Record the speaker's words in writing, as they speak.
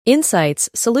Insights,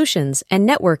 solutions, and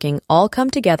networking all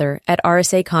come together at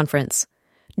RSA Conference.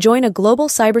 Join a global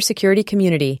cybersecurity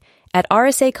community at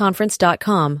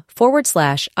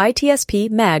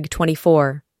rsaconference.com/ITSP Mag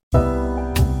 24.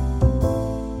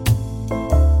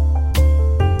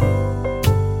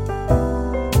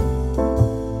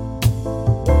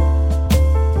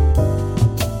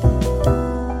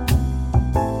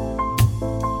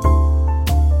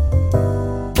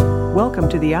 Welcome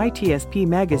to the ITSP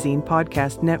Magazine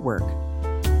Podcast Network.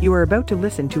 You are about to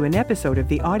listen to an episode of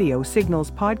the Audio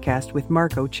Signals podcast with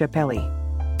Marco Ciappelli.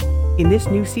 In this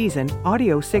new season,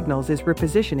 Audio Signals is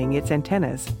repositioning its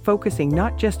antennas, focusing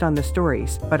not just on the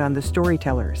stories, but on the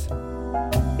storytellers.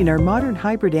 In our modern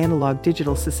hybrid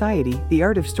analog-digital society, the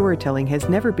art of storytelling has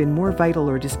never been more vital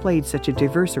or displayed such a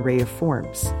diverse array of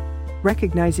forms.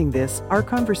 Recognizing this, our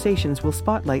conversations will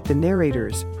spotlight the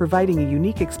narrators, providing a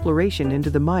unique exploration into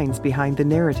the minds behind the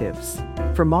narratives.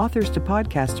 From authors to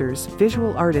podcasters,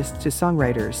 visual artists to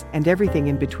songwriters, and everything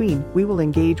in between, we will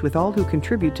engage with all who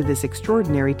contribute to this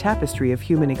extraordinary tapestry of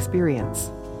human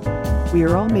experience. We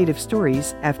are all made of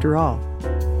stories, after all.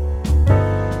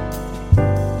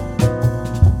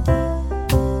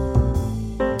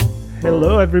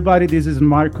 Hello, everybody. This is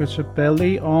Marco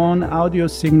Ciappelli on Audio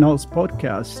Signals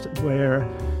podcast, where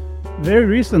very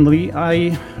recently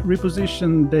I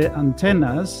repositioned the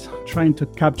antennas, trying to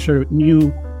capture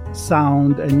new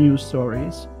sound and new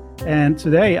stories. And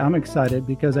today I'm excited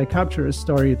because I captured a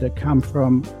story that comes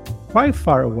from quite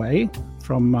far away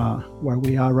from where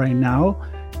we are right now.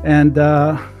 And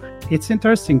it's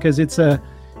interesting because it's a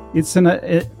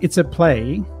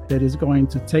play that is going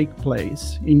to take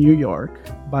place in New York,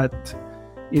 but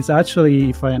it's actually,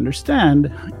 if I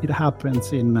understand, it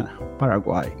happens in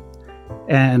Paraguay.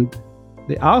 And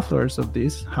the authors of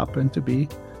this happen to be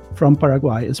from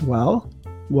Paraguay as well.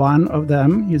 One of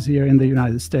them is here in the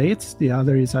United States. The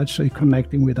other is actually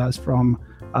connecting with us from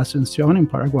Asunción in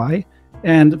Paraguay.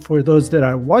 And for those that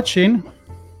are watching,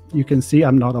 you can see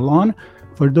I'm not alone.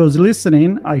 For those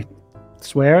listening, I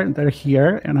swear they're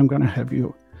here, and I'm going to have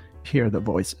you hear the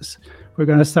voices. We're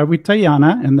going to start with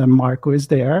Tahiana, and then Marco is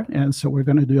there. And so we're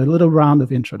going to do a little round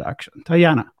of introduction.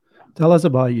 Tahiana, tell us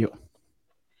about you.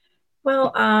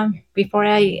 Well, before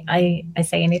I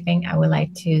say anything, I would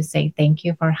like to say thank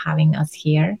you for having us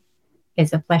here.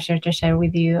 It's a pleasure to share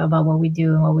with you about what we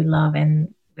do and what we love,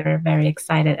 and we're very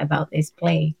excited about this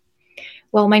play.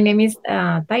 Well, my name is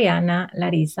Tahiana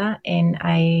Larissa, and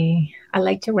I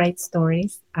like to write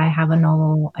stories. I have a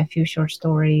novel, a few short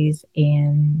stories,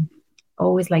 and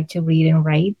always like to read and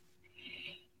write.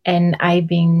 And I've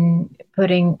been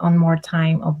putting on more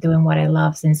time of doing what I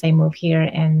love since I moved here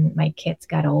and my kids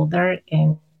got older.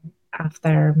 And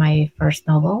after my first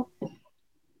novel,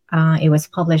 it was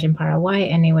published in Paraguay,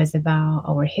 and it was about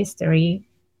our history.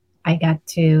 I got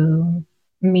to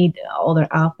meet other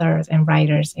authors and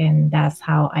writers, and that's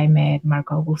how I met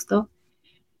Marco Augusto.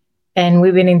 And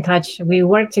we've been in touch. We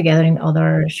worked together in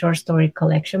other short story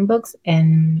collection books,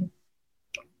 and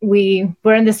we're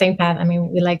in the same path. I mean,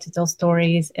 we like to tell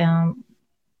stories.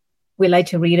 We like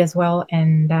to read as well.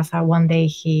 And that's how one day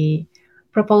he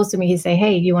proposed to me. He said,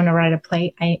 "Hey, you want to write a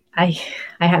play?" I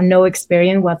have no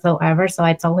experience whatsoever. So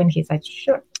I told him, he said,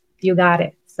 "Sure, you got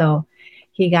it." So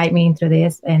he guided me into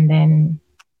this. And then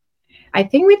I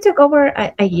think we took over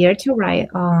a year to write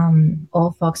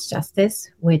All Folks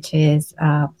Justice, which is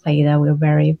a play that we're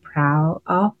very proud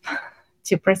of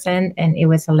to present, and it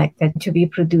was selected to be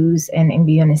produced and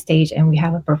be on a stage. And we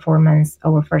have a performance,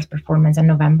 our first performance in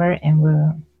November. And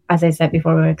we're, as I said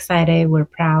before, we're excited, we're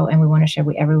proud, and we want to share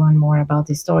with everyone more about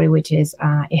this story, which is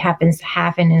it happens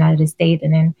half in the United States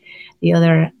and then the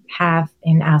other half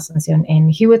in Asunción.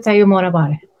 And he will tell you more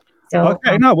about it. So,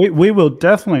 okay, no, we will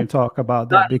definitely talk about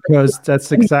that because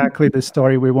that's exactly the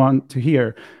story we want to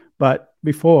hear. But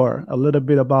before, a little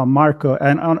bit about Marco.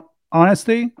 And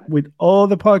honestly, with all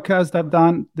the podcasts I've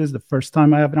done, this is the first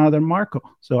time I have another Marco.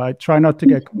 So I try not to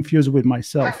get confused with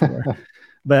myself here.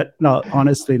 But no,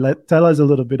 honestly, tell us a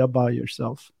little bit about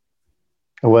yourself.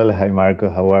 Well, hi, Marco.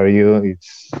 How are you?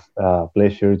 It's a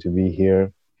pleasure to be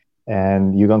here.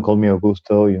 And you can call me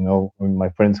Augusto. You know, my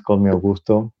friends call me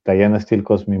Augusto. Tahiana still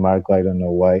calls me Marco. I don't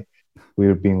know why.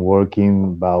 We've been working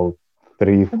about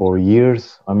 3-4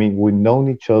 years. I mean, we've known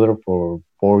each other for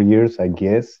 4 years, I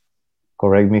guess.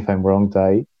 Correct me if I'm wrong,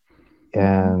 Tai.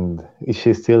 And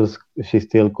she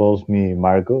still calls me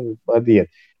Marco. But yeah,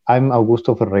 I'm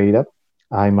Augusto Ferreira.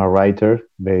 I'm a writer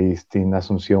based in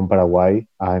Asunción, Paraguay.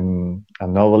 I'm a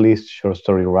novelist, short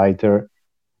story writer.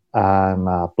 I'm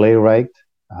a playwright.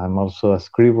 I'm also a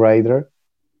script writer,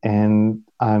 and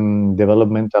I'm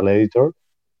developmental editor.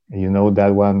 You know,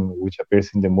 that one which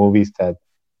appears in the movies that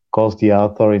calls the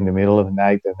author in the middle of the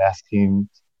night and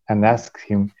asks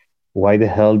him why the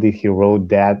hell did he wrote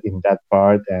that in that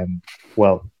part. And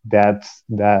well, that's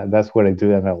what I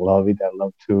do, and I love it. I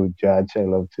love to judge. I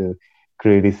love to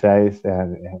criticize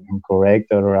and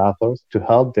correct other authors to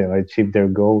help them achieve their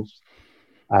goals,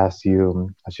 as you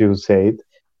said.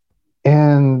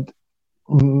 And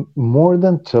more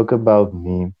than talk about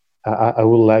me, I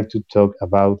would like to talk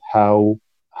about how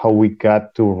we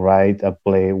got to write a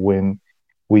play when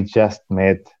we just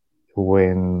met,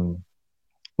 when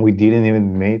we didn't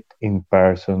even meet in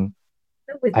person.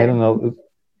 We I don't didn't.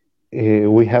 know.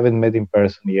 We haven't met in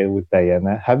person yet with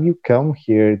Diana. Have you come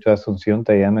here to Asunción,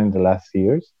 Diana, in the last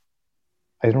years?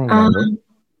 I don't remember.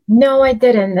 No, I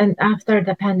didn't. And after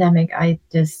the pandemic, I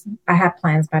had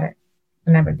plans, but I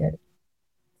never did.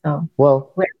 So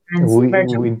Well, we're friends we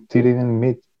virtually. didn't even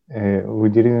meet. We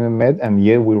didn't even met, and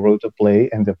yet we wrote a play,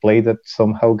 and the play that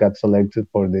somehow got selected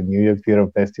for the New York Theater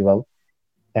Festival,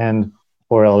 and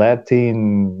for a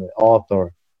Latin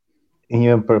author,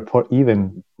 even for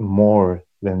even more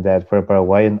than that, for a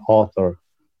Paraguayan author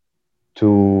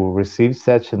to receive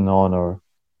such an honor.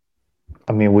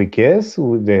 I mean, we guess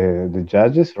the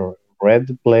judges read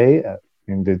the play,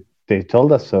 and they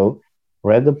told us so.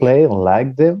 Read the play and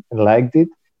liked it,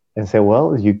 and said,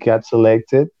 "Well, you got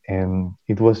selected." And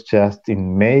it was just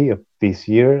in May of this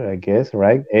year, I guess,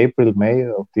 right? April, May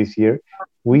of this year.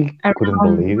 We couldn't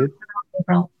Around believe it,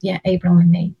 April. Yeah, April and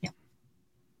May. Yeah.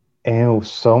 and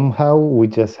somehow we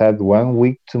just had 1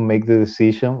 week to make the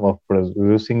decision of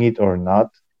producing it or not,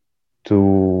 to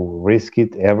risk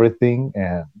it everything,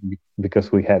 and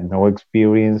because we had no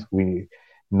experience, we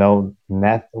knew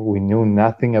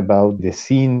nothing about the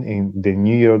scene in the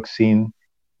New York scene,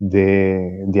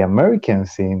 the American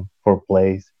scene for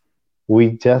plays.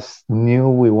 We just knew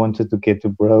we wanted to get to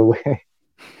Broadway,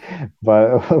 but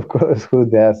of course, who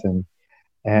doesn't?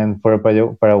 And for a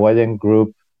Paraguayan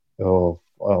group of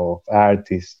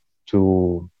artists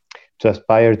to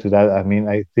aspire to that, I mean,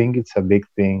 I think it's a big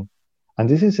thing. And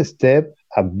this is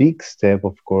a big step,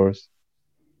 of course.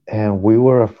 And we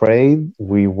were afraid,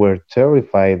 we were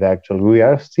terrified, actually. We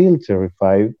are still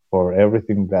terrified for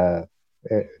everything uh,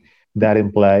 that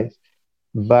implies.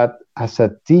 But as a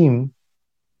team,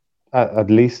 at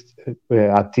least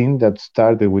a team that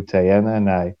started with Diana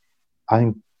and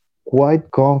I'm quite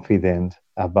confident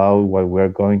about what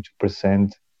we're going to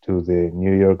present to the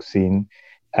New York scene.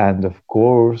 And of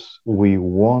course, we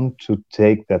want to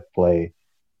take that play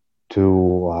to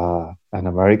an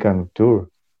American tour,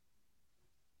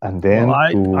 and Well,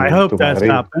 then I hope to that's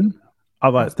Madrid. happened.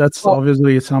 But that's Well,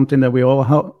 obviously something that we all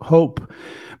hope.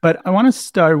 But I want to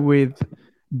start with,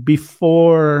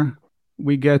 before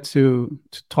we get to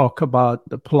talk about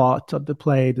the plot of the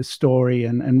play, the story,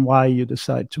 and why you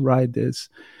decide to write this.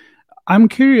 I'm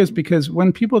curious because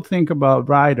when people think about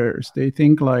writers, they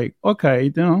think like,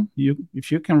 okay, you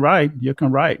if you can write, you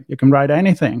can write. You can write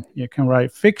anything. You can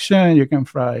write fiction. You can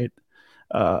write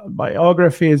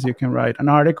biographies. You can write an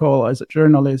article as a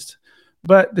journalist.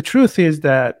 But the truth is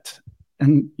that,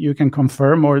 and you can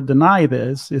confirm or deny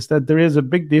this, is that there is a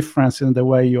big difference in the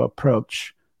way you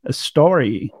approach a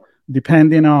story,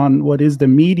 depending on what is the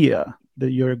media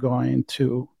that you're going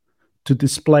to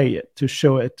display it, to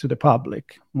show it to the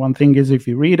public. One thing is if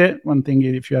you read it, one thing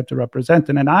is if you have to represent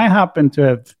it. And I happen to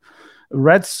have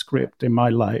read script in my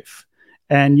life,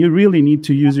 and you really need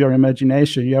to use your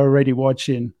imagination. You're already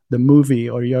watching the movie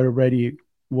or you're already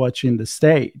watching the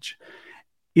stage.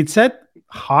 It's that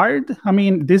hard. I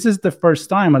mean, this is the first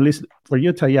time, at least for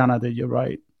you, Tahiana, that you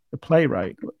write a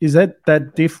playwright. Is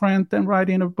that different than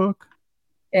writing a book?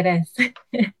 it is. It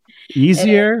is.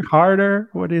 Easier, harder?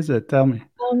 What is it? Tell me.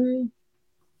 Um,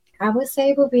 I would say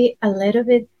it would be a little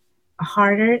bit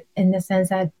harder in the sense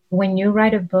that when you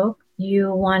write a book,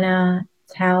 you want to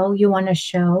tell, you want to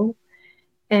show.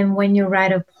 And when you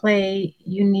write a play,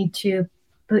 you need to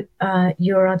put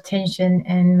your attention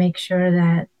and make sure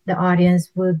that the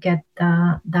audience will get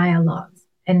the dialogues.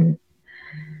 And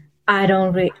I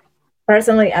don't read.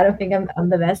 Personally, I don't think I'm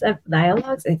the best at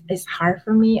dialogues. It's hard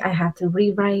for me. I have to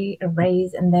rewrite,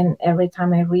 erase, and then every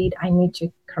time I read, I need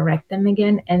to correct them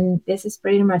again. And this is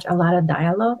pretty much a lot of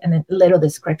dialogue and a little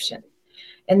description.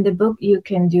 In the book, you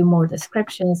can do more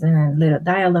descriptions and a little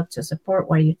dialogue to support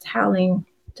what you're telling,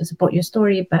 to support your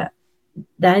story. But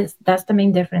that's the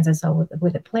main difference. I saw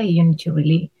with a play, you need to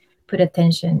really put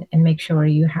attention and make sure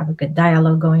you have a good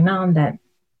dialogue going on, that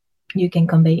you can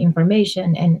convey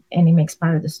information and it makes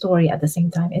part of the story at the same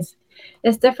time.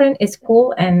 It's different, it's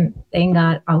cool, and thank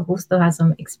God Augusto has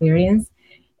some experience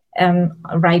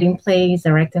writing plays,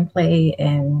 directing play,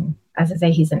 and as I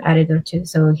say, he's an editor too.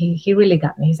 So he really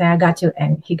got me. He said, I got you,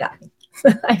 and he got me.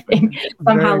 I think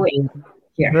somehow Very we good.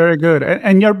 here. Very good.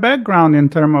 And your background in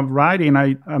terms of writing,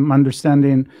 I'm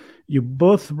understanding you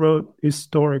both wrote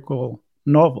historical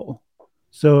novel. Yeah.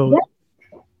 So,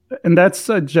 and that's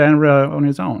a genre on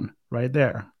its own, right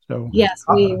there. So, Yes,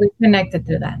 we connected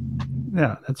to that.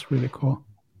 yeah, that's really cool.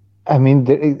 I mean,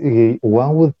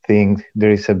 one would think there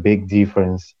is a big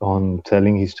difference on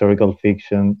telling historical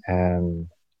fiction and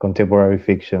contemporary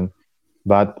fiction,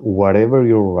 but whatever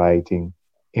you're writing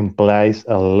implies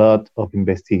a lot of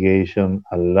investigation,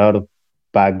 a lot of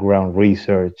background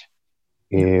research,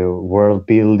 Yeah. world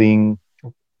building.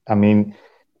 I mean,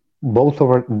 both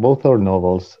our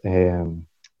novels,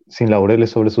 Sin laureles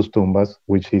sobre sus tumbas,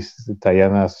 which is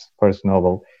Tahiana's first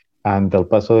novel, and Del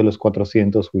Paso de los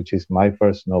Cuatrocientos, which is my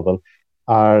first novel,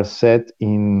 are set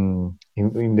in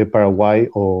the Paraguay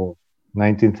of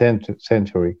 19th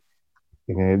century,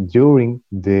 during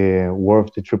the War of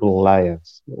the Triple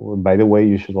Alliance. By the way,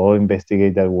 you should all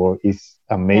investigate that war. It's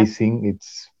Yeah. amazing.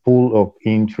 It's full of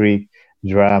intrigue,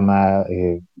 drama,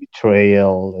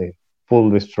 betrayal, full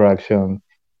destruction.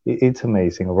 It's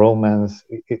amazing. Romance.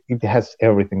 It has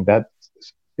everything. That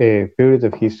period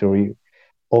of history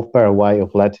of Paraguay,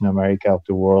 of Latin America, of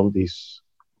the world is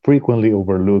frequently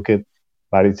overlooked,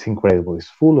 but it's incredible. It's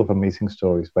full of amazing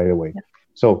stories, by the way.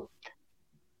 So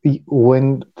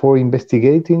when for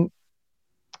investigating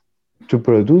to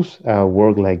produce a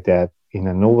work like that in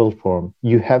a novel form,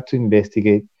 you have to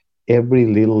investigate every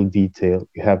little detail.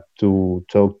 You have to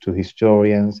talk to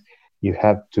historians. You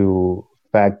have to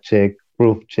fact check,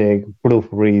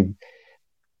 proofread,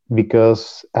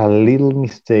 because a little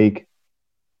mistake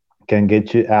can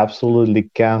get you absolutely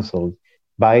canceled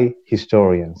by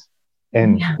historians.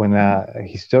 And Yeah. when a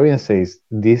historian says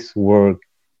this work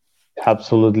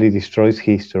absolutely destroys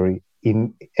history,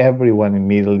 in everyone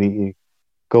immediately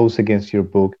goes against your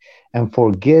book and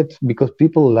forget, because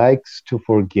people likes to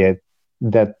forget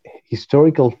that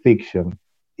historical fiction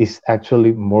is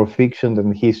actually more fiction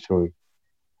than history.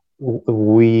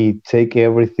 We take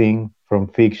everything from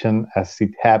fiction as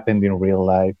it happened in real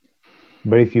life.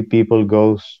 Very few people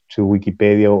goes to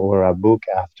Wikipedia or a book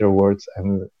afterwards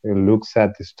and looks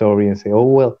at the story and say, "Oh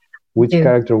well, which Do.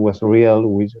 character was real,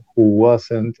 which who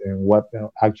wasn't, and what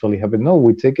actually happened." No,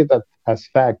 we take it as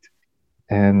fact,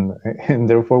 and and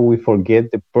therefore we forget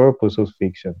the purpose of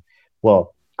fiction. Well,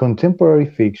 contemporary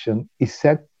fiction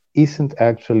isn't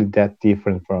actually that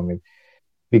different from it,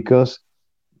 because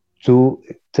to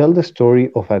tell the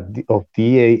story of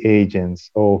DA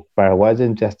agents, of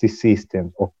Paraguayan justice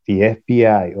system, of the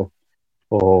FBI,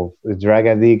 of drug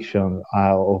addiction,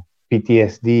 of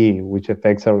PTSD, which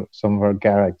affects some of our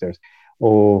characters,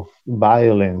 of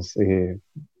violence,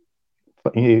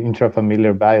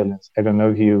 intrafamiliar violence. I don't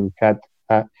know if you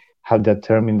uh, had that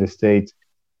term in the States.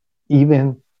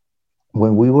 Even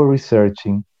when we were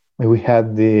researching, we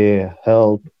had the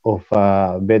help of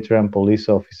a veteran police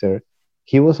officer.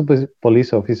 He was a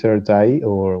police officer, Thai,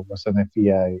 or was an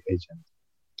FBI agent?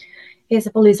 He's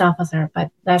a police officer,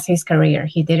 but that's his career.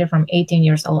 He did it from 18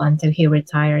 years old until he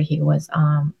retired. He was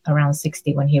around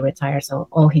 60 when he retired, so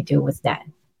all he do was that.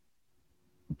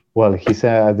 Well, he's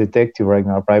a detective right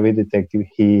now, a private detective.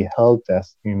 He helped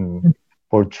us in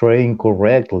portraying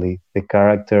correctly the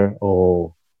character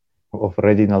of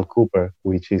Reginald Cooper,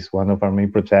 which is one of our main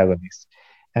protagonists.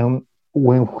 And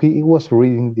when he was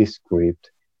reading the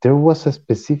script, there was a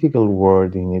specific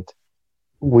word in it,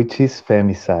 which is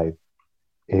femicide.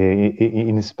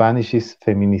 In Spanish, is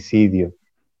feminicidio,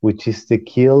 which is the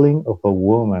killing of a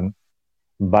woman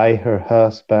by her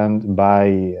husband,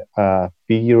 by a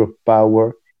figure of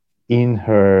power in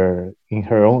her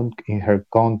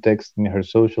context, in her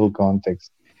social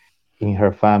context, in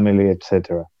her family,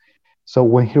 etc. So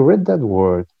when he read that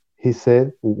word, he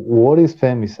said, "What is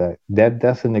femicide? That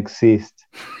doesn't exist.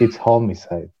 It's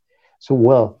homicide." So,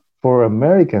 well, for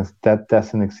Americans, that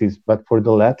doesn't exist, but for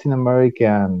the Latin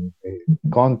American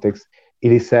context,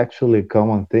 it is actually a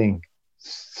common thing.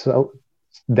 So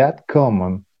that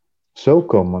common, so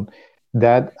common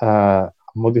that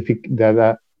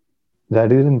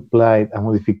that it implied a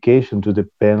modification to the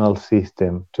penal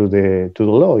system, to the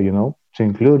law, to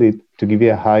include it, to give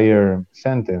you a higher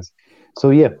sentence. So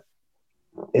yeah,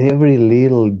 every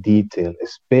little detail,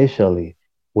 especially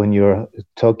when you're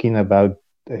talking about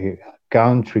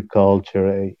country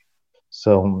culture,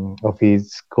 some of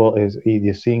its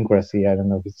idiosyncrasy. I don't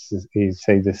know if it's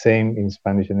say the same in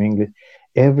Spanish and English.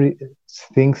 Every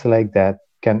things like that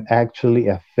can actually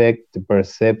affect the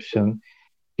perception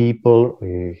people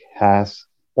has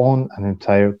on an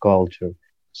entire culture.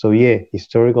 So yeah,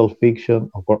 historical fiction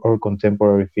or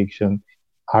contemporary fiction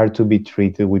are to be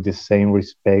treated with the same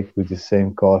respect, with the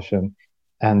same caution,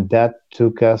 And that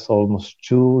took us almost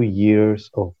 2 years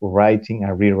of writing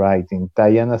and rewriting.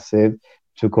 Diana said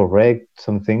to correct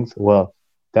some things. Well,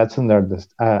 that's an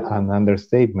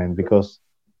understatement because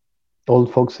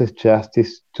Old Fox's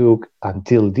Justice took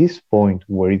until this point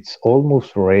where it's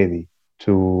almost ready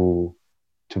to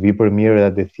to be premiered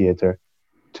at the theater.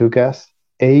 Took us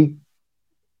 18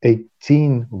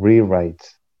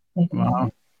 rewrites.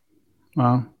 Wow.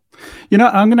 Wow.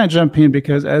 I'm going to jump in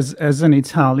because as an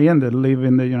Italian that live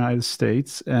in the United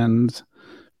States and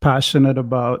passionate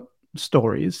about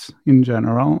stories in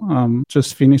general,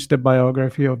 just finished the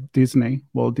biography of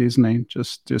Walt Disney,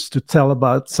 just to tell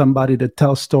about somebody that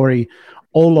tells story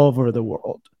all over the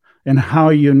world and how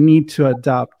you need to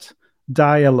adapt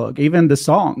dialogue, even the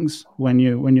songs when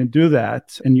you do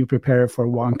that and you prepare for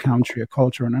one country, a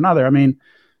culture, and another. I mean,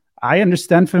 I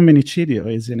understand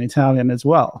Femminicidio is in Italian as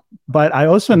well, but I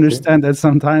also understand that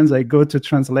sometimes I go to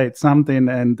translate something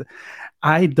and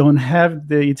I don't have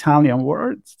the Italian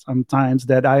words sometimes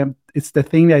it's the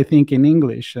thing that I think in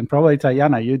English, and probably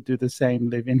Tahiana, you do the same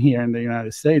living here in the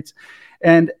United States.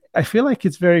 And I feel like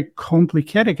it's very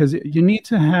complicated because you need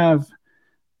to have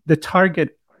the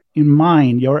target in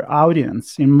mind, your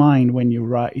audience in mind when you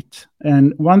write.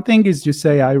 And one thing is you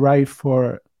say, I write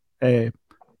for a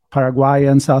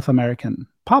Paraguayan South American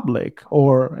public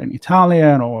or an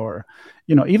Italian or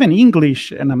even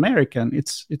English and American.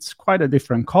 It's quite a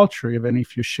different culture even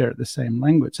if you share the same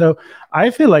language. So I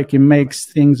feel like it makes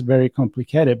things very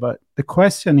complicated. But the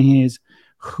question is,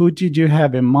 who did you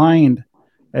have in mind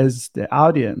as the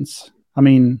audience? I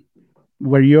mean,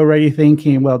 were you already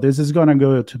thinking, well, this is going to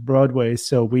go to Broadway,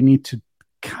 so we need to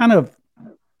kind of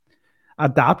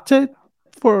adapt it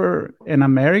for an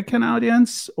American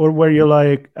audience? Or were you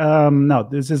like, no,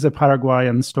 this is a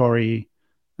Paraguayan story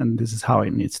and this is how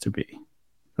it needs to be?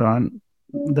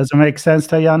 Does it make sense,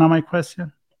 Tahiana, my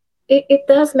question? It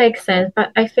does make sense,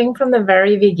 but I think from the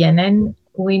very beginning,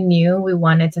 we knew we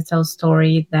wanted to tell a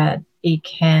story that it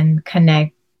can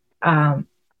connect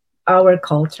our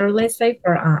culture, let's say,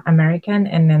 for American,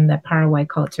 and then the Paraguay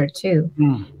culture too.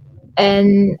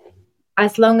 And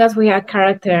as long as we have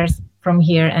characters from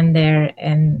here and there,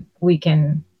 and we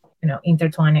can,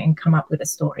 intertwine it and come up with a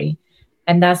story.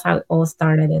 And that's how it all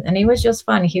started. And it was just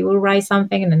fun. He would write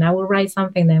something, and then I would write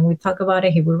something. Then we talk about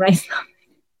it. He would write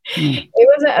something. It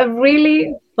was a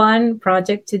really fun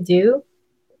project to do.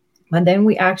 But then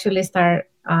we actually start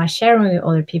sharing with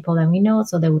other people that we know.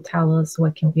 So they would tell us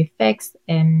what can we fix,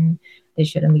 and they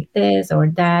shouldn't be this or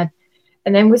that.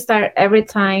 And then we start every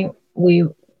time we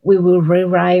will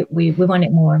rewrite. We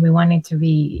wanted more. We wanted to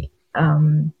be.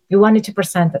 We wanted to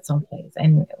present at some place,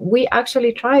 and we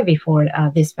actually tried before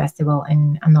this festival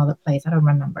in another place. I don't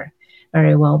remember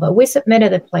very well, but we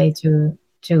submitted a play to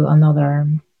another.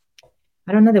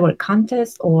 I don't know, the word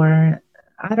contest, or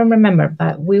I don't remember,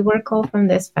 but we were called from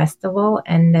this festival,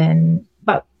 and then.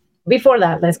 But before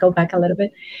that, let's go back a little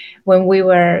bit. When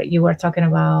you were talking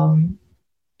about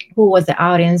who was the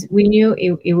audience. We knew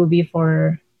it would be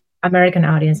for American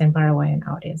audience and Paraguayan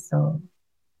audience. So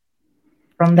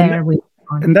from there,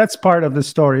 and that's part of the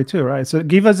story too, right? So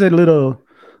give us a little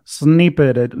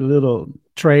snippet, a little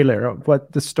trailer of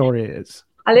what the story is.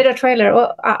 A little trailer.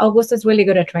 Oh, Augusto is really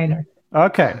good at trailer.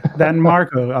 Okay, then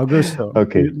Marco, Augusto.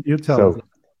 Okay, you tell us.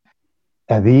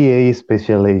 A DEA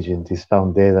special agent is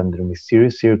found dead under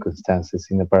mysterious circumstances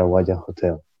in a Paraguayan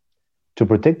hotel. To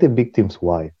protect the victim's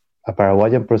wife, a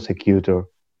Paraguayan prosecutor,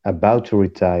 about to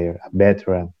retire, a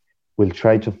veteran, will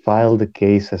try to file the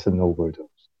case as an overdose.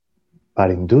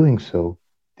 But in doing so,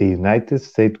 the United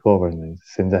States government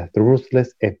sends a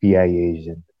ruthless FBI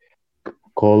agent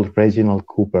called Reginald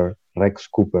Cooper, Rex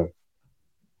Cooper,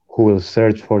 who will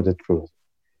search for the truth.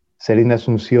 Set in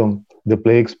Asunción, the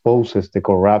play exposes the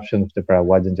corruption of the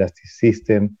Paraguayan justice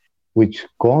system, which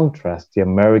contrasts the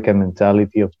American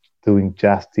mentality of doing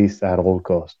justice at all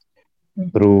costs.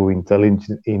 Through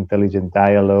intelligent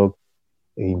dialogue,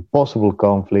 impossible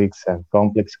conflicts, and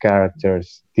complex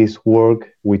characters, this work,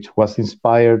 which was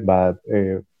inspired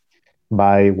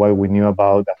by what we knew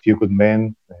about A Few Good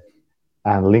Men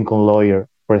and Lincoln Lawyer,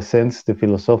 presents the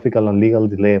philosophical and legal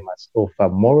dilemmas of a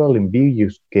moral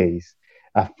ambiguous case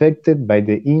affected by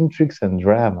the intrigues and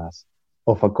dramas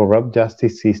of a corrupt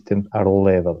justice system at all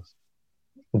levels.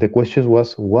 The question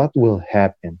was, what will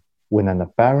happen when an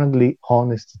apparently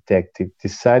honest detective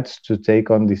decides to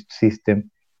take on this system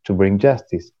to bring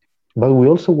justice? But we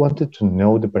also wanted to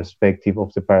know the perspective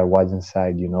of the Paraguayan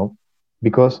side,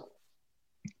 because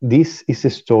this is a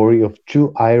story of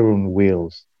two iron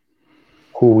wills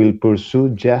who will pursue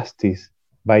justice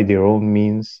by their own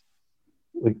means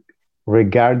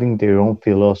regarding their own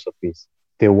philosophies.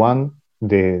 The one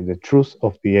the truth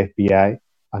of the FBI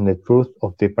and the truth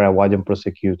of the Paraguayan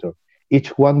prosecutor. Each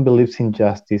one believes in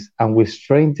justice and will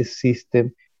strain the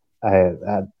system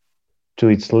to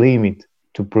its limit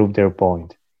to prove their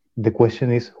point. The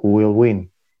question is who will win?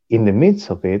 In the midst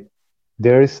of it,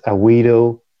 there's a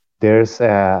widow, there's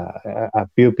a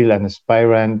pupil, an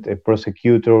aspirant, a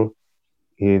prosecutor.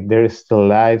 There is the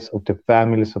lives of the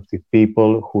families of the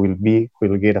people who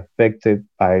will get affected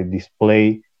by this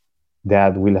play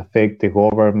that will affect the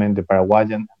government, the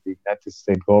Paraguayan, the United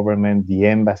States government, the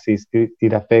embassies.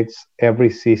 It affects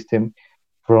every system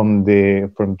from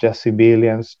just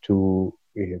civilians to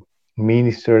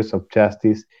ministers of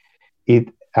justice. It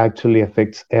actually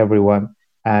affects everyone,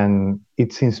 and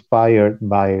it's inspired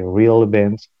by real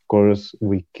events. Of course,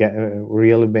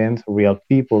 real events, real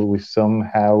people. We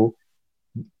somehow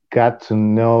got to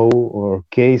know, or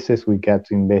cases we got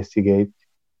to investigate,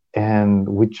 and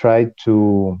we tried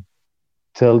to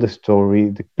tell the story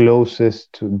the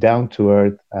closest to down to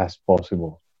earth as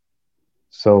possible.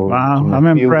 So, wow, in a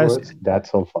I'm few impressed. words, that's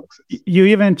all, Foxes. You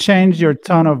even changed your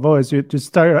tone of voice. You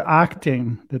started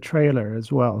acting the trailer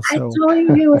as well. I So told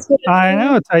you it was I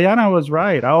know Tahiana was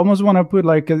right. I almost want to put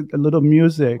like a little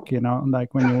music,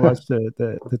 like when you watch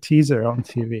the teaser on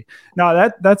TV.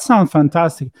 No, that sounds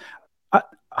fantastic.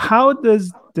 How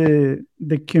does the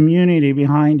community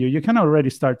behind you? You can already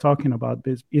start talking about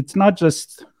this. It's not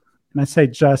just, and I say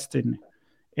just in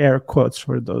air quotes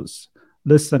for those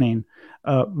listening,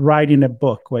 writing a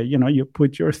book where you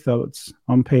put your thoughts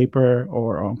on paper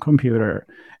or on computer,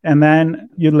 and then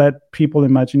you let people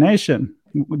imagination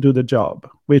do the job,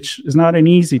 which is not an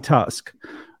easy task.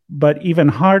 But even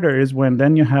harder is when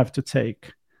then you have to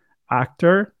take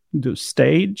actor, do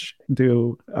stage,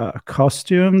 do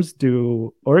costumes,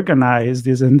 do organize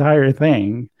this entire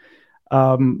thing.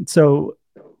 So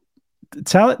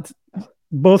tell it,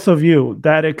 both of you,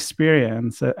 that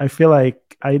experience. I feel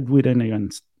like I wouldn't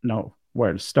even know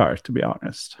where to start, to be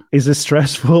honest. Is it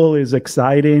stressful? Is it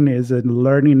exciting? Is it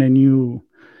learning a new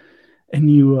I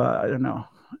don't know,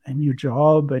 a new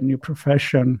job, a new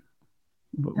profession?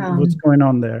 What's going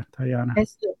on there, Tahiana?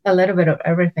 It's a little bit of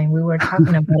everything. We were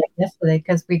talking about it yesterday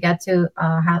because we got to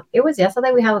it was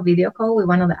yesterday we have a video call with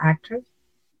one of the actors.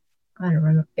 I don't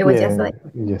remember. It was yesterday.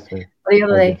 Yesterday. The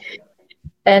other day.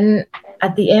 And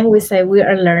at the end we say we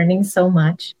are learning so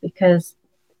much because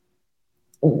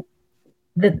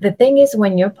the thing is,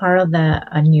 when you're part of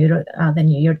the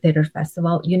New York Theater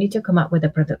Festival, you need to come up with a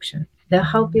production. They'll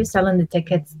help you selling the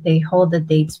tickets. They hold the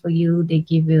dates for you. They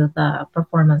give you the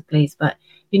performance place, but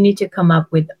you need to come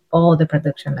up with all the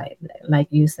production, like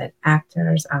you said,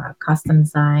 actors, costume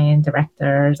design,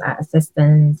 directors,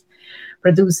 assistants,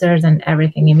 producers, and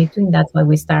everything in between. That's why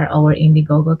we start our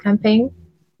Indiegogo campaign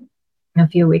a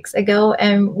few weeks ago,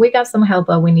 and we got some help,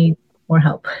 but we need more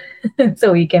help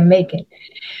so we can make it.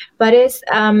 But it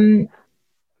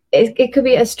could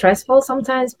be stressful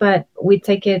sometimes, but we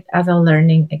take it as a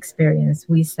learning experience.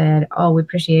 We said, we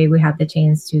appreciate we have the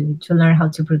chance to learn how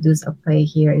to produce a play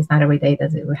here. It's not every day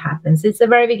that it happen. Since the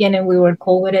very beginning, we were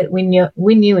cool with it. We knew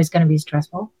it's going to be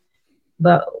stressful,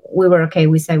 but we were okay.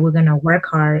 We said we're going to work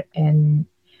hard, and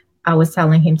I was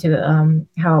telling him to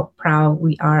how proud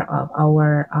we are of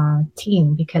our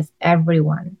team, because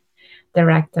everyone,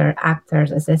 director,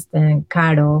 actors, assistant,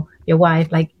 Caro, your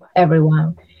wife, like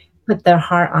everyone put their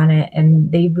heart on it, and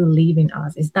they believe in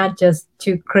us. It's not just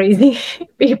two crazy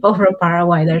people from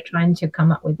Paraguay. They're trying to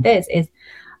come up with this. It's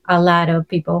a lot of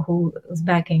people who's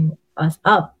backing us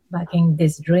up, backing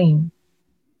this dream.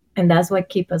 And that's what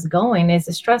keeps us going.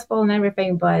 It's stressful and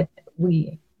everything, but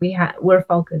we're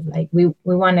focused. Like we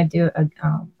want to do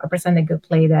present a good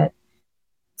play that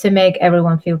to make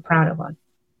everyone feel proud of us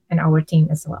and our team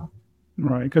as well.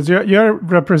 Right, because you're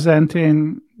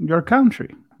representing your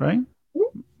country, right?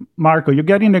 Mm-hmm. Marco, you're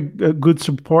getting a good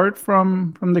support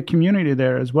from the community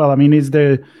there as well. I mean,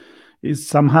 is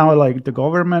somehow like the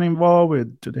government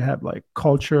involved? Do they have like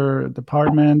culture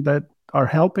department that are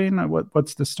helping?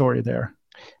 What's the story there?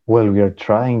 Well, we are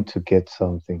trying to get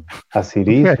something as it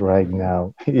is right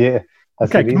now. Yeah.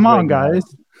 Okay, come on, guys.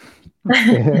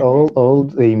 all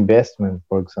the investment,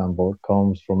 for example,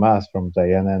 comes from us, from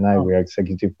Tahiana and I. We are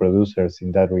executive producers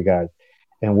in that regard.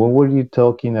 And when were you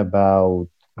thinking about,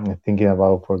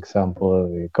 for example,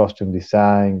 the costume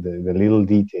design, the little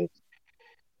details?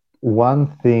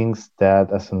 One thing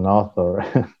that as an author,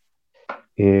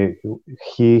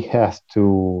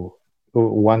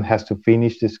 one has to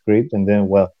finish the script, and then,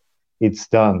 well, it's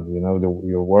done.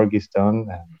 Your work is done,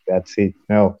 and that's it.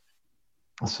 No.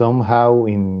 Somehow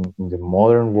in the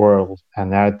modern world,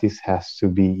 an artist has to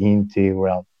be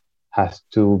integral, has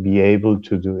to be able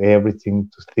to do everything,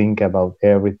 to think about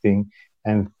everything.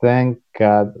 And thank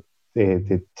God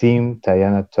the team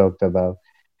Tahiana talked about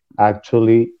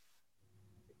actually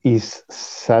is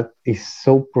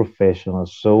so professional,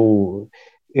 so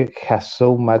it has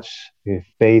so much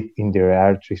faith in their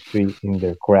artistry, in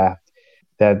their craft,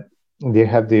 that they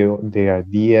have their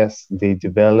ideas, they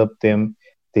develop them,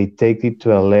 they take it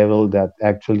to a level that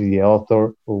actually the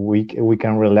author, we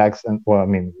can relax, and well, I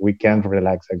mean, we can't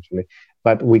relax actually,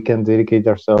 but we can dedicate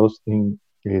ourselves in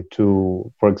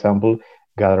to, for example,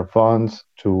 gather funds,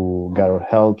 to gather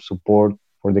help, support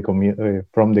for the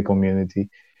from the community.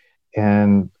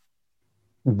 And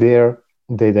there,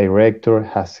 the director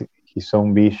has his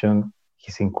own vision.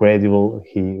 He's incredible.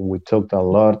 We talked a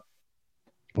lot.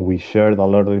 We shared a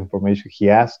lot of information. He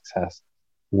asks us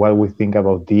what we think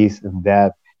about this and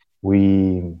that.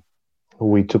 We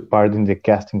we took part in the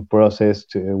casting process.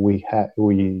 We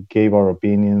gave our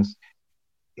opinions.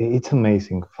 It's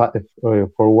amazing.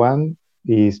 For one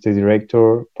is the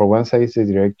director. For one side is the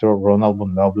director Ronald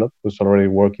von Knobloch, who's already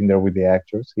working there with the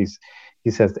actors. He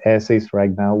says essays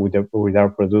right now with our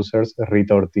producers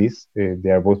Rita Ortiz. They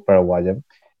are both Paraguayan.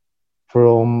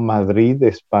 From Madrid,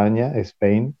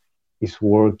 Spain, is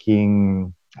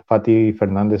working Fati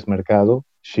Fernandez Mercado.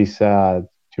 She's a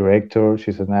director.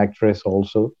 She's an actress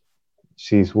also.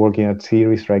 She's working at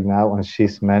series right now, and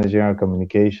she's managing our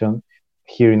communication.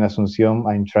 Here in Asunción,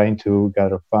 I'm trying to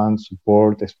gather funds,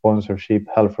 support, sponsorship,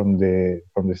 help from the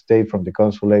state, from the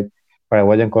consulate,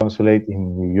 Paraguayan consulate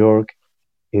in New York.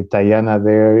 Tahiana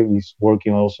there is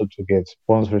working also to get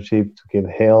sponsorship, to get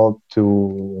help,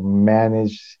 to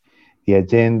manage the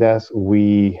agendas.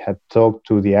 We had talked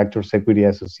to the Actors Equity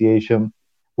Association.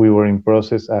 We were in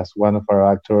process as one of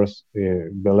our actors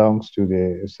belongs to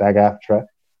the SAG-AFTRA.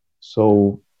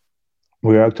 So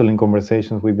we're actually in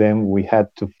conversations with them. We had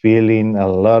to fill in a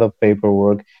lot of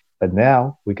paperwork, but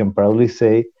now we can proudly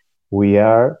say we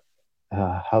are,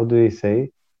 how do they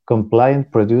say,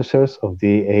 compliant producers of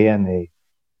the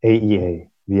AEA,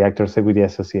 the Actors Equity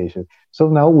Association. So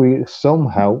now we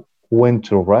somehow went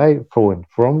to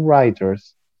from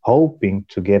writers hoping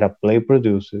to get a play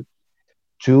produced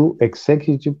to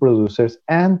executive producers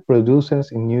and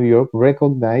producers in New York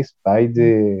recognized by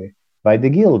the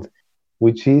guild,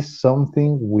 which is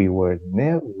something we were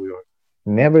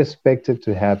never expected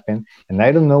to happen. And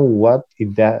I don't know what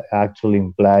that actually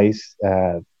implies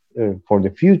for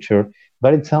the future,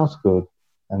 but it sounds good,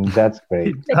 and that's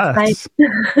great. It does.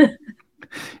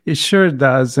 It sure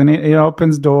does, and it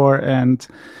opens door. And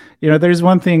there's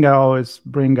one thing I always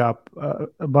bring up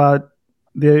about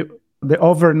the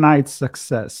overnight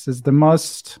success is the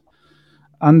most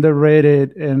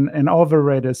underrated and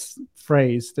overrated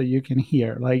phrase that you can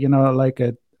hear. Like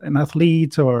an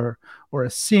athlete or a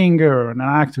singer or an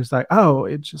actor is like, oh,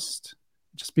 it just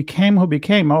became who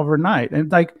became overnight.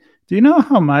 And like, do you know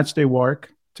how much they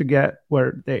work to get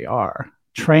where they are?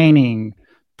 Training,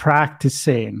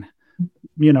 practicing,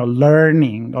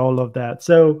 learning, all of that.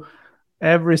 So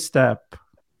every step,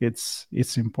 it's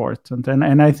important.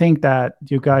 And I think that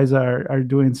you guys are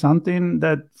doing something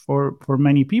that for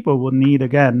many people will need,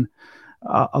 again,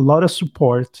 a lot of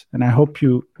support. And I hope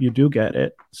you do get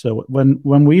it. So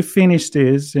when we finish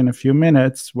this in a few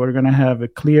minutes, we're going to have a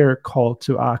clear call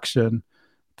to action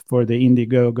for the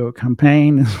Indiegogo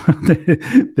campaign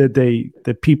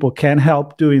that people can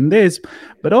help doing this,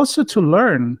 but also to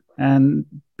learn. And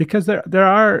because there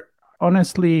are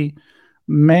honestly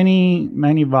many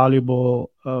valuable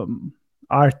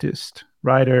artists,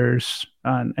 writers,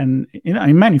 and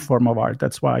in many form of art.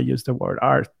 That's why I use the word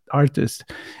artist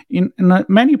in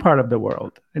many part of the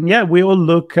world. And yeah, we all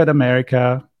look at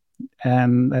America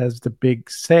and as the big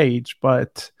sage,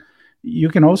 but you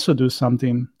can also do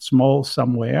something small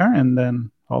somewhere, and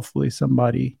then hopefully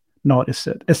somebody notice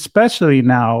it, especially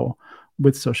now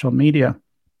with social media.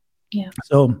 Yeah.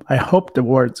 So I hope the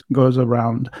word goes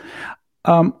around.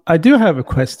 I do have a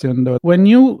question though. When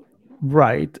you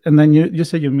write, and then you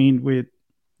say you meet with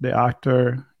the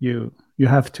actor, you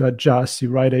have to adjust. You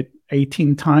write it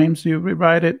 18 times. You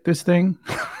rewrite it. This thing.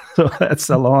 So that's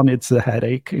alone. It's a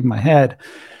headache in my head.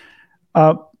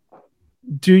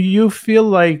 Do you feel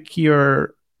like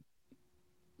you're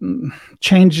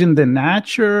changing the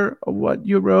nature of what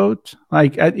you wrote?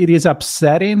 Like it is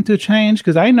upsetting to change,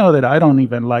 because I know that I don't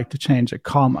even like to change a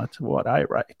comma to what I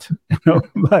write.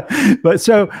 But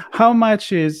so how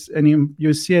much is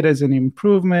you see it as an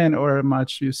improvement, or how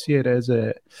much you see it as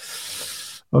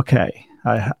okay,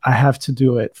 I have to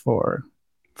do it for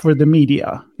the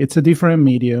media. It's a different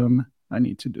medium. I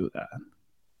need to do that.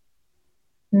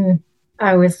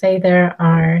 I would say there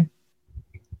are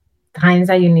times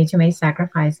that you need to make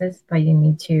sacrifices, but you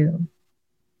need to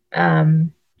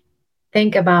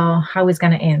think about how it's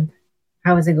going to end.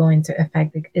 How is it going to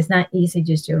affect it? It's not easy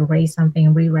just to erase something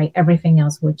and rewrite. Everything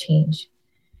else will change.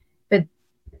 But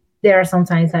there are some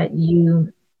times that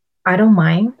I don't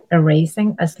mind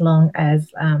erasing as long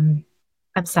as I'm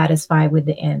satisfied with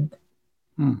the end.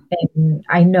 And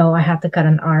I know I have to cut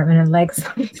an arm and a leg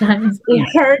sometimes. It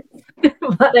hurts,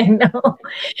 but I know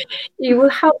you will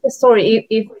help the story.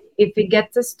 If it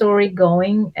gets the story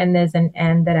going and there's an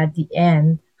end that at the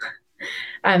end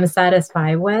I'm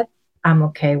satisfied with, I'm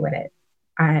okay with it.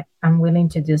 I'm willing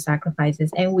to do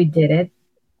sacrifices, and we did it.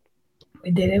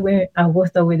 We did it with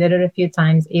Augusto. We did it a few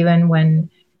times, even when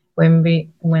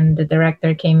the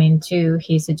director came in too.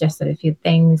 He suggested a few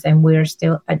things, and we're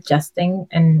still adjusting.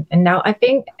 And now I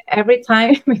think every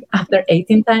time after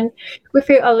 18 times, we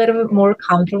feel a little bit more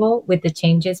comfortable with the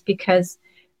changes because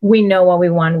we know what we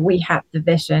want. We have the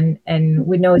vision, and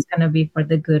we know it's going to be for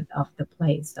the good of the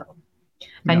play. So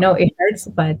I know it hurts,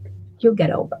 but you'll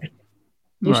get over it.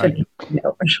 You should get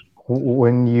over it.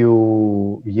 When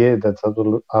that's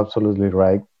absolutely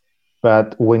right.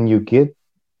 But when you get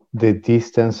the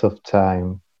distance of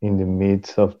time in the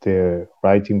midst of the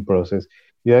writing process,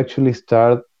 you actually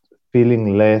start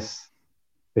feeling less.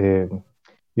 You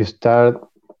start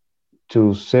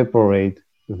to separate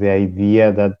the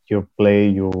idea that your play,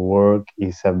 your work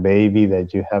is a baby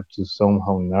that you have to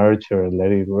somehow nurture,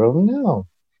 let it grow. No,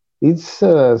 it's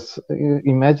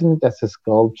imagine it as a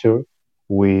sculpture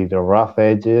with rough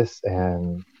edges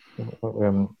and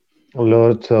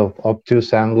lots of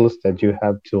obtuse angles that you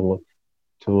have to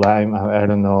lime. I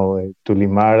don't know, to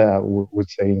limar, would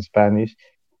say in Spanish.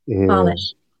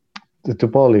 Polish. To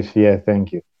polish, yeah,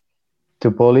 thank you.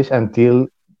 To polish until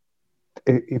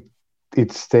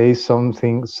it stays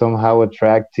something somehow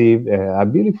attractive, a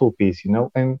beautiful piece,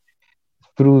 and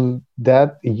through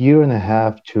that year and a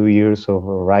half, 2 years of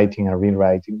writing and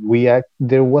rewriting,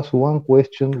 there was one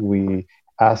question we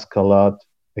asked a lot,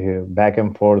 back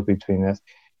and forth between us,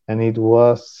 and it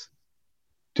was,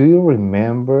 do you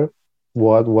remember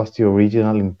what was the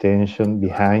original intention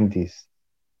behind this?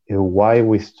 Why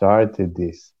we started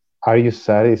this? Are you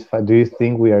satisfied? Do you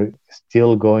think we are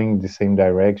still going the same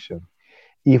direction?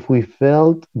 If we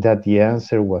felt that the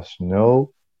answer was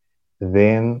no,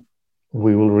 then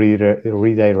we will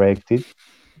redirect it,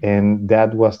 and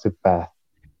that was the path.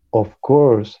 Of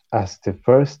course, as the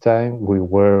first time we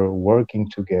were working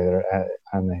together,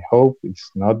 and I hope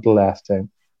it's not the last time,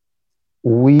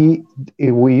 we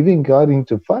even got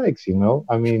into fights.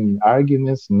 I mean,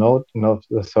 arguments, not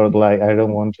sort of like, I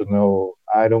don't want to know,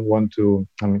 I don't want to,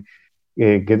 I mean,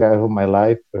 get out of my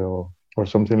life, or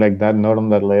something like that, not on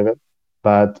that level,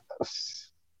 but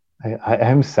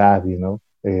I'm sad,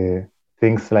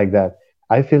 things like that.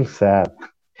 I feel sad.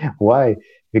 Why?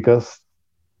 Because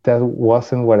that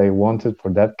wasn't what I wanted for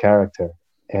that character,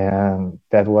 and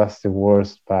that was the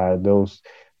worst part. Those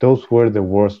were the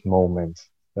worst moments.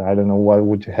 I don't know,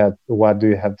 what do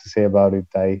you have to say about it,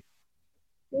 Tai?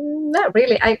 Not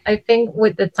really. I think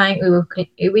with the time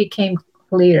it became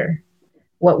clear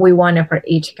what we wanted for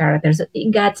each character. So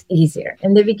it got easier.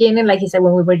 In the beginning, like you said,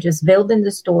 when we were just building the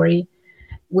story,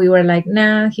 we were like,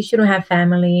 nah, he shouldn't have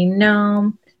family.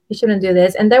 No, he shouldn't do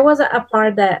this. And there was a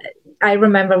part that I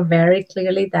remember very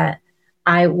clearly that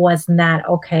I was not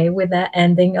okay with that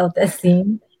ending of the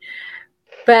scene.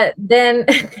 But then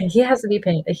he has to be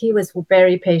patient. He was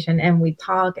very patient, and we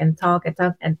talk and talk and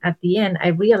talk. And at the end, I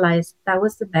realized that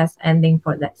was the best ending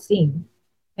for that scene.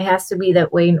 It has to be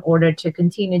that way in order to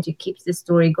continue to keep the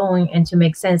story going and to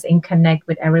make sense and connect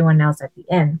with everyone else at the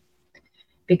end.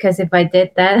 Because if I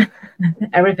did that,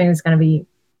 everything is going to be,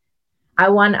 I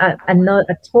want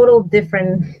a total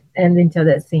different ending to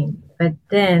that scene. But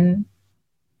then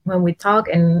when we talk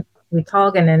and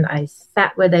then I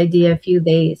sat with the idea a few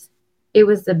days, it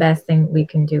was the best thing we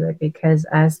can do it, because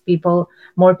as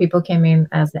more people came in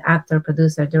as the actor,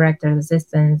 producer, director,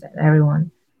 assistants,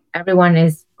 and everyone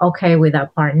is okay with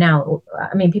that part now.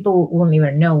 I mean, people wouldn't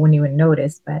even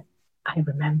notice, but I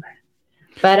remember.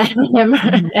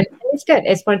 And it's good.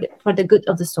 It's for the good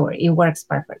of the story. It works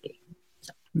perfectly.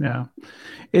 So. Yeah,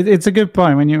 it's a good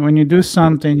point. When you do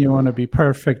something, you want to be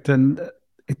perfect, and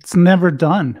it's never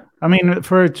done. I mean,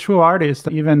 for a true artist,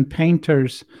 even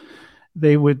painters,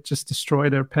 they would just destroy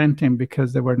their painting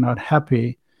because they were not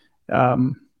happy.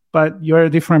 But you're a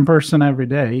different person every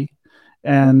day,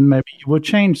 and maybe you will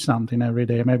change something every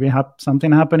day. Maybe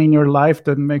something happened in your life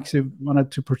that makes you wanted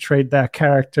to portray that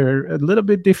character a little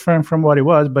bit different from what it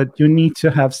was. But you need to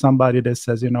have somebody that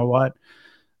says, you know what,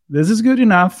 this is good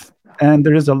enough, and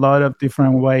there is a lot of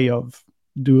different way of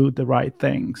do the right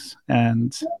things.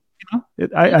 And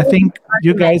I think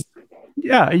you guys,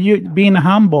 you being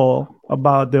humble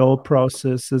about the whole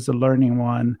process as a learning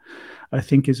one, I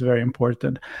think is very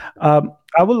important.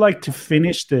 I would like to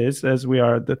finish this, as we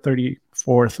are at the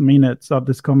 34th minutes of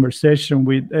this conversation,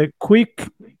 with a quick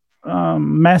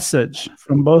message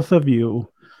from both of you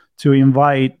to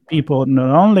invite people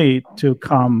not only to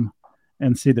come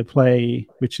and see the play,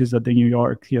 which is at the New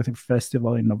York Theater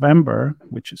Festival in November,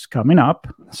 which is coming up.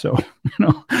 So,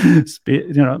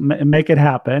 make it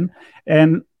happen.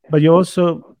 But you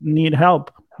also need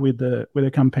help with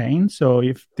the campaign. So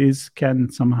if this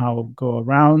can somehow go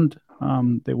around,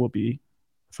 they will be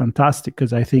fantastic,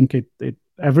 because I think it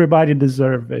everybody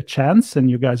deserves a chance,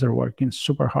 and you guys are working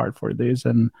super hard for this,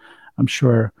 and I'm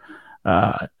sure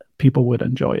people would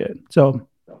enjoy it. So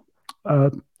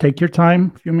take your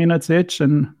time, a few minutes each,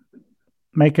 and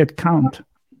make it count.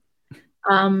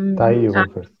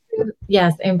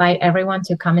 Yes, invite everyone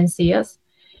to come and see us.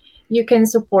 You can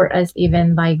support us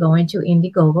even by going to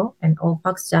Indiegogo, and All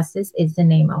Fox Justice is the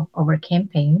name of our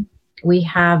campaign. We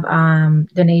have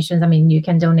donations. I mean, you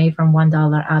can donate from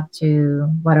 $1 up to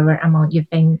whatever amount you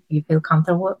think you feel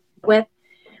comfortable with.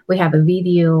 We have a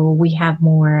video. We have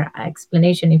more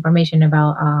information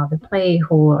about the play,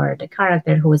 who are the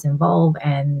character, who is involved,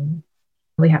 and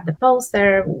we have the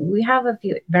poster. We have a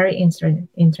few very interesting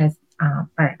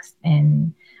perks.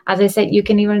 And as I said, you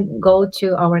can even go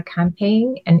to our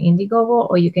campaign and Indiegogo,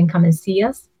 or you can come and see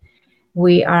us.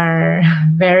 We are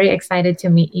very excited to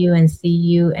meet you and see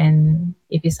you. And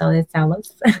if you saw it, tell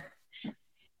us.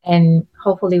 And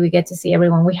hopefully we get to see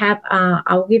everyone. We have,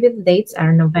 I'll give you the dates,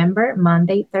 are November,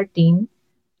 Monday 13,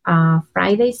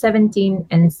 Friday 17,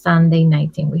 and Sunday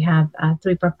 19. We have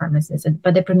 3 performances,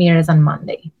 but the premiere is on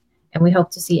Monday. And we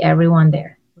hope to see everyone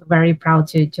there. We're very proud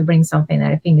to bring something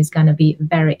that I think is going to be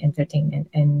very entertaining.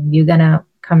 And you're going to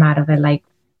come out of it like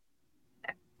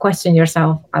question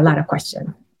yourself a lot of questions.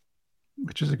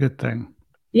 Which is a good thing.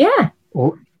 Yeah.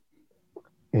 You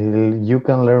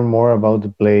can learn more about the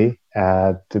play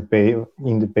at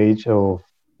in the page of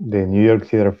the New York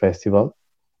Theater Festival.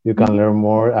 You can learn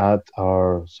more at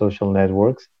our social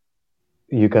networks.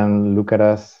 You can look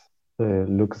us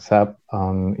up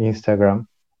on Instagram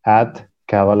at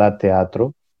Kabbalah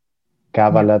Teatro,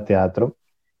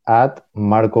 at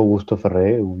Marco Augusto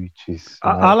Ferreira, which is...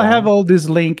 I'll have all this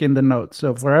link in the notes.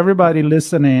 So for everybody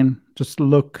listening, just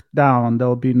look down.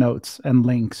 There'll be notes and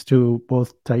links to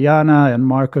both Tahiana and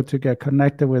Marco to get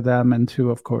connected with them, and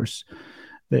to, of course,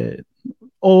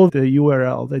 all the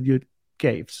URL that you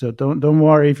gave. So don't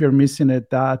worry if you're missing a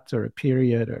dot or a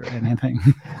period or anything.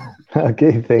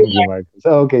 Okay, thank you, Marco.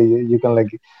 So, okay, you can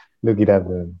look it up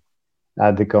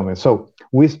at the comments. So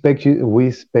we expect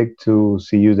to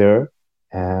see you there,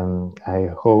 and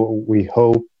we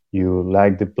hope you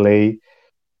like the play.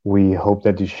 We hope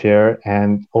that you share,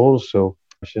 and also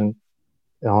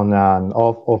on an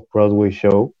off-Broadway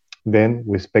show. Then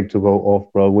we expect to go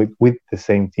off-Broadway with the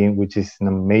same team, which is an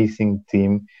amazing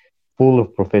team full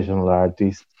of professional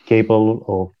artists, capable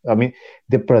of... I mean,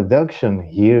 the production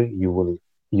here, you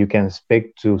can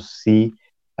expect to see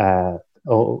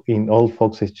in All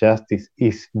Fox's Justice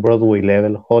is Broadway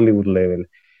level, Hollywood level.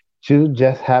 You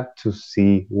just have to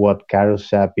see what Carol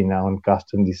Shapina on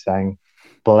costume design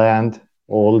planned,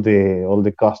 all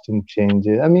the costume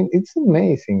changes. I mean, it's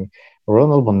amazing.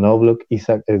 Ronald von Knobloch is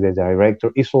the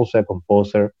director. Is also a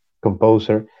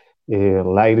composer,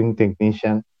 lighting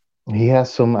technician. He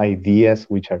has some ideas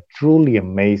which are truly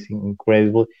amazing,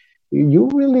 incredible. You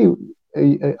really,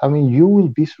 you will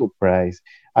be surprised.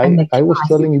 I was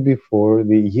telling you before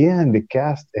and the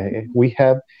cast. We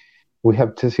have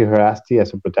Tessie Harasti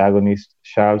as a protagonist,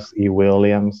 Charles E.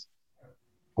 Williams.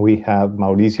 We have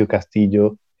Mauricio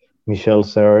Castillo, Michelle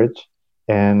Serge,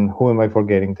 and who am I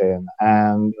forgetting then?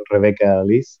 And Rebecca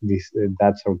Alice.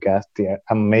 That's our cast. They are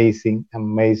amazing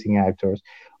actors,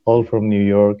 all from New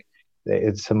York.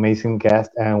 It's amazing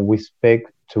cast, and we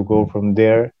expect to go from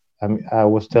there. I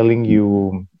was telling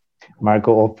you,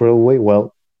 Marco, off Broadway.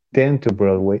 Well, then to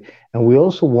Broadway, and we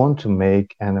also want to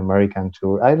make an American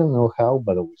tour. I don't know how,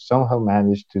 but we somehow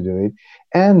managed to do it,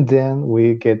 and then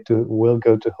we'll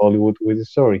go to Hollywood with the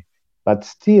story. But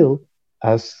still,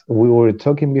 as we were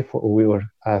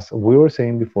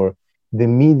saying before, the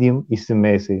medium is the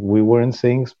message. We weren't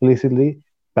saying explicitly,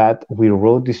 but we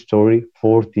wrote the story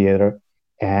for theater,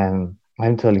 and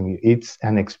I'm telling you, it's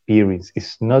an experience.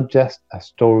 It's not just a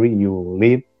story you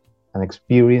live, an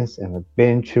experience, an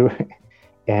adventure.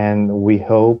 And we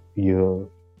hope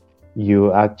you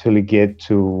actually get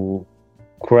to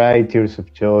cry tears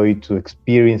of joy, to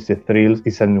experience the thrills.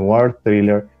 It's a noir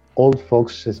thriller. All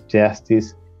Fox's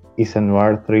Justice is a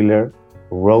noir thriller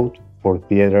wrote for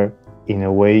theater in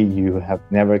a way you have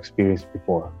never experienced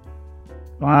before.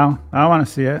 Wow, I want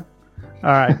to see it.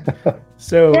 All right.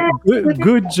 So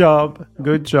good job,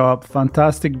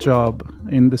 fantastic job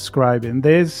in describing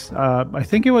this. I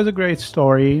think it was a great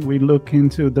story. We look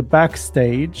into the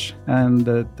backstage and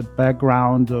the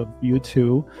background of you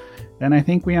two, and I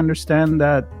think we understand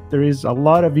that there is a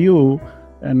lot of you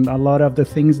and a lot of the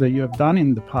things that you have done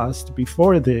in the past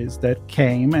before this that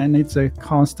came, and it's a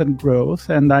constant growth.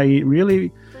 And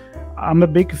I'm a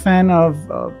big fan of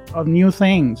new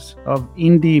things, of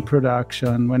indie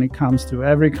production when it comes to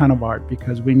every kind of art,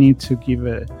 because we need to give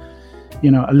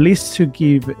at least to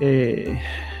give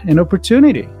an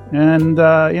opportunity. And,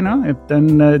 if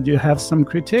then you have some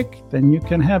critique, then you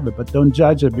can have it, but don't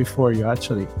judge it before you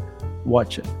actually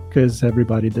watch it, because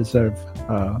everybody deserves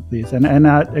this. And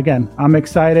again, I'm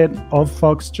excited. All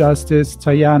Fox Justice,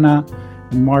 Tahiana,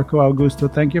 and Marco Augusto,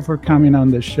 thank you for coming on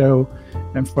the show.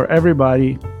 And for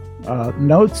everybody,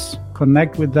 notes,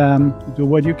 connect with them, do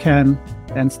what you can,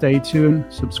 and stay tuned.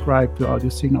 Subscribe to Audio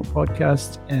Signal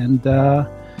Podcast, and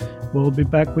we'll be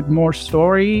back with more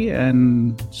story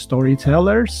and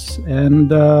storytellers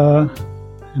and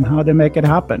how they make it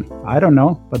happen. I don't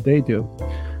know, but they do.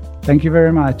 Thank you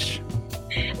very much.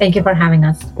 Thank you for having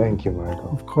us. Thank you, Marco.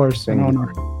 Of course, an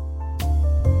honor.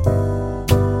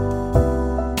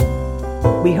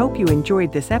 We hope you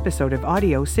enjoyed this episode of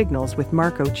Audio Signals with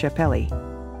Marco Ciappelli.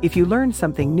 If you learned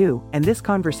something new and this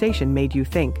conversation made you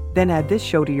think, then add this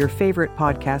show to your favorite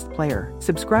podcast player,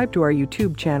 subscribe to our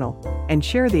YouTube channel, and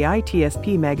share the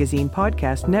ITSP Magazine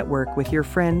podcast network with your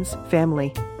friends,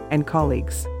 family, and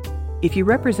colleagues. If you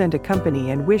represent a company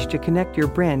and wish to connect your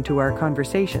brand to our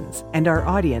conversations and our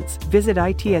audience, visit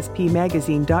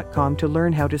itspmagazine.com to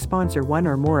learn how to sponsor one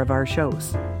or more of our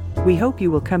shows. We hope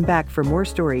you will come back for more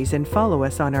stories and follow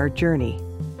us on our journey.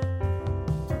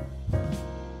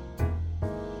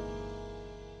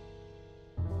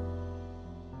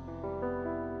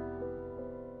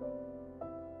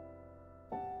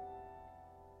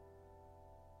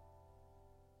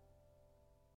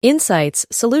 Insights,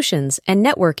 solutions, and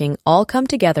networking all come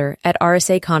together at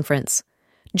RSA Conference.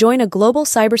 Join a global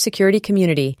cybersecurity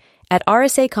community at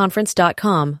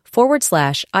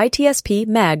rsaconference.com/ITSP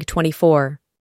Mag 24.